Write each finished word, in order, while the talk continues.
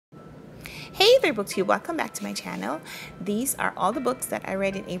there BookTube, welcome back to my channel. These are all the books that I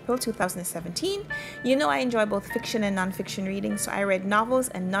read in April 2017. You know I enjoy both fiction and non-fiction reading, so I read novels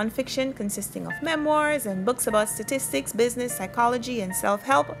and non-fiction consisting of memoirs and books about statistics, business, psychology, and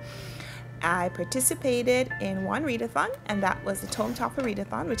self-help. I participated in one readathon, and that was the Tome Topper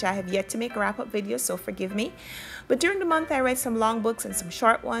Readathon, which I have yet to make a wrap-up video, so forgive me. But during the month, I read some long books and some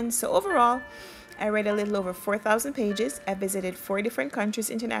short ones, so overall, I read a little over 4,000 pages. I visited 4 different countries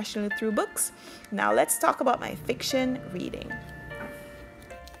internationally through books. Now let's talk about my fiction reading.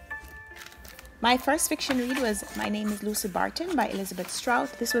 My first fiction read was My Name is Lucy Barton by Elizabeth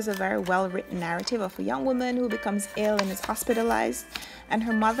Strout. This was a very well-written narrative of a young woman who becomes ill and is hospitalized, and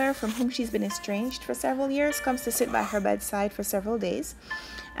her mother, from whom she's been estranged for several years, comes to sit by her bedside for several days.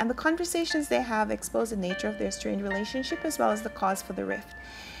 And the conversations they have expose the nature of their strained relationship as well as the cause for the rift.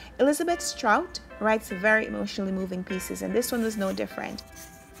 Elizabeth Strout writes very emotionally moving pieces, and this one was no different.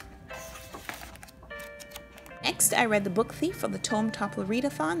 Next, I read The Book Thief of the Tome Topper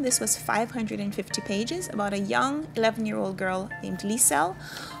Readathon. This was 550 pages about a young 11-year-old girl named Liesel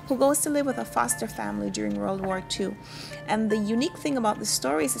who goes to live with a foster family during World War II. And the unique thing about the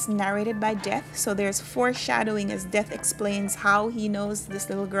story is it's narrated by Death, so there's foreshadowing as Death explains how he knows this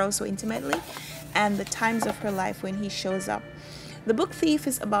little girl so intimately and the times of her life when he shows up. The Book Thief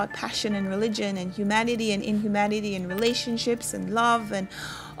is about passion and religion and humanity and inhumanity and relationships and love, and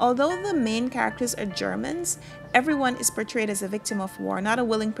although the main characters are Germans, everyone is portrayed as a victim of war, not a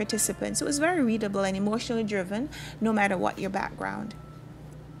willing participant, so it's very readable and emotionally driven no matter what your background.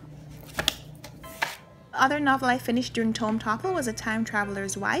 The other novel I finished during Tome Topper was A Time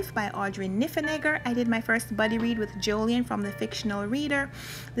Traveler's Wife by Audrey Niffenegger. I did my first buddy read with Jolien from The Fictional Reader.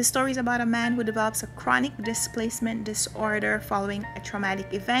 The story is about a man who develops a chronic displacement disorder following a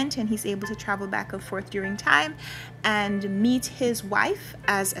traumatic event, and he's able to travel back and forth during time and meet his wife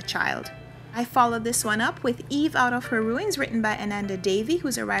as a child. I followed this one up with Eve Out of Her Ruins, written by Ananda Devi,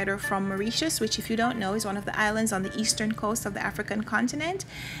 who's a writer from Mauritius, which, if you don't know, is one of the islands on the eastern coast of the African continent.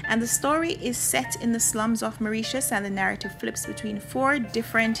 And the story is set in the slums of Mauritius, and the narrative flips between 4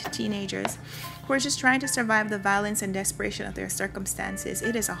 different teenagers who are just trying to survive the violence and desperation of their circumstances.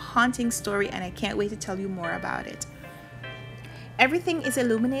 It is a haunting story, and I can't wait to tell you more about it. Everything is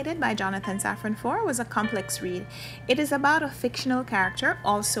Illuminated by Jonathan Safran Foer was a complex read. It is about a fictional character,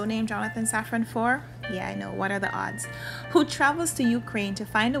 also named Jonathan Safran Foer, yeah I know, what are the odds, who travels to Ukraine to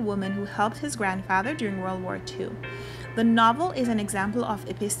find a woman who helped his grandfather during World War II. The novel is an example of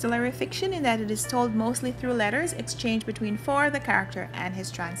epistolary fiction in that it is told mostly through letters exchanged between Foer, the character, and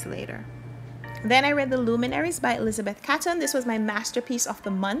his translator. Then I read The Luminaries by Elizabeth Catton. This was my masterpiece of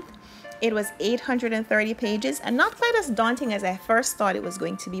the month. It was 830 pages and not quite as daunting as I first thought it was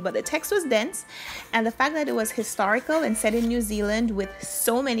going to be, but the text was dense, and the fact that it was historical and set in New Zealand with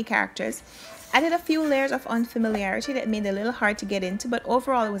so many characters added a few layers of unfamiliarity that made it a little hard to get into, but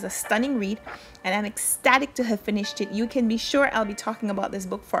overall it was a stunning read, and I'm ecstatic to have finished it. You can be sure I'll be talking about this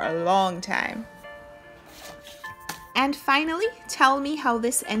book for a long time. And finally, Tell Me How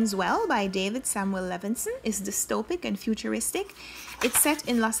This Ends Well by David Samuel Levinson is dystopic and futuristic. It's set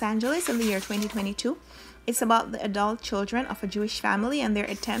in Los Angeles in the year 2022. It's about the adult children of a Jewish family and their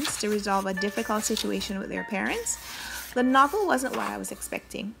attempts to resolve a difficult situation with their parents. The novel wasn't what I was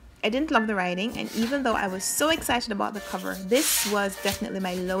expecting. I didn't love the writing, and even though I was so excited about the cover, this was definitely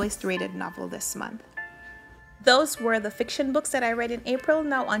my lowest rated novel this month. Those were the fiction books that I read in April.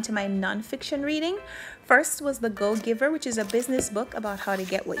 Now onto my non-fiction reading. First was The Go-Giver, which is a business book about how to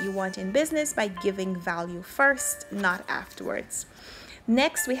get what you want in business by giving value first, not afterwards.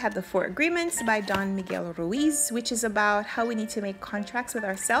 Next, we had The 4 Agreements by Don Miguel Ruiz, which is about how we need to make contracts with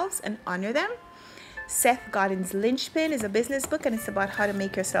ourselves and honor them. Seth Godin's Linchpin is a business book, and it's about how to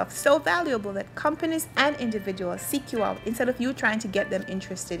make yourself so valuable that companies and individuals seek you out instead of you trying to get them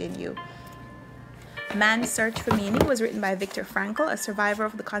interested in you. Man's Search for Meaning was written by Viktor Frankl, a survivor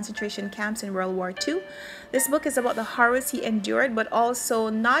of the concentration camps in World War II. This book is about the horrors he endured, but also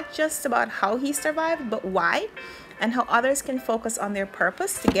not just about how he survived, but why, and how others can focus on their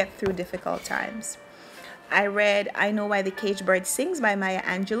purpose to get through difficult times. I read I Know Why the Caged Bird Sings by Maya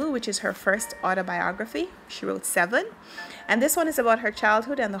Angelou, which is her first autobiography. She wrote 7. And this one is about her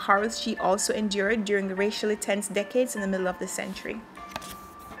childhood and the horrors she also endured during the racially tense decades in the middle of the century.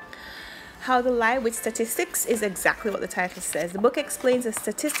 How to Lie with Statistics is exactly what the title says. The book explains the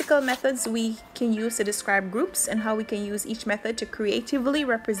statistical methods we can use to describe groups and how we can use each method to creatively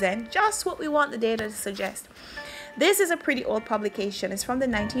represent just what we want the data to suggest. This is a pretty old publication. It's from the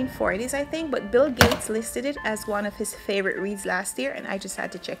 1940s, I think, but Bill Gates listed it as one of his favorite reads last year, and I just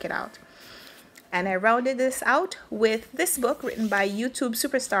had to check it out. And I rounded this out with this book written by YouTube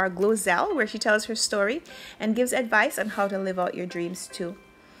superstar Glozell, where she tells her story and gives advice on how to live out your dreams too.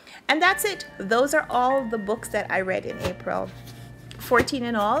 And that's it. Those are all the books that I read in April. 14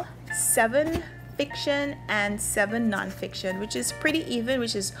 in all, 7 fiction and 7 non-fiction, which is pretty even,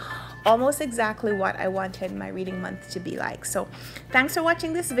 which is almost exactly what I wanted my reading month to be like. So thanks for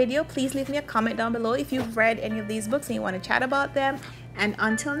watching this video. Please leave me a comment down below if you've read any of these books and you want to chat about them. And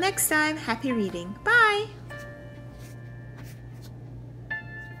until next time, happy reading. Bye!